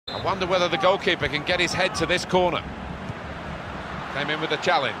I wonder whether the goalkeeper can get his head to this corner. Came in with a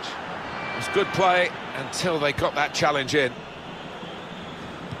challenge. It was good play until they got that challenge in.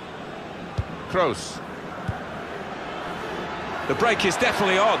 Kroos. The break is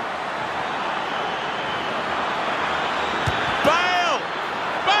definitely on. Bale!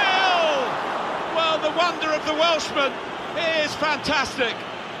 Bale! Well, the wonder of the Welshman is fantastic.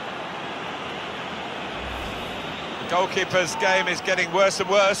 Goalkeeper's game is getting worse and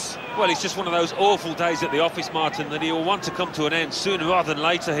worse. Well, it's just one of those awful days at the office, Martin, that he'll want to come to an end sooner rather than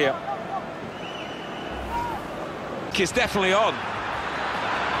later here. Is definitely on.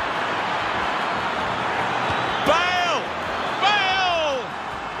 Bale! Bale!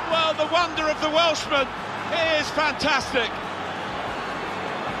 Well, the wonder of the Welshman is fantastic.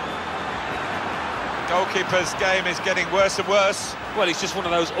 Goalkeeper's game is getting worse and worse. Well, it's just one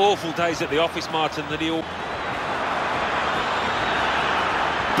of those awful days at the office, Martin, that he'll...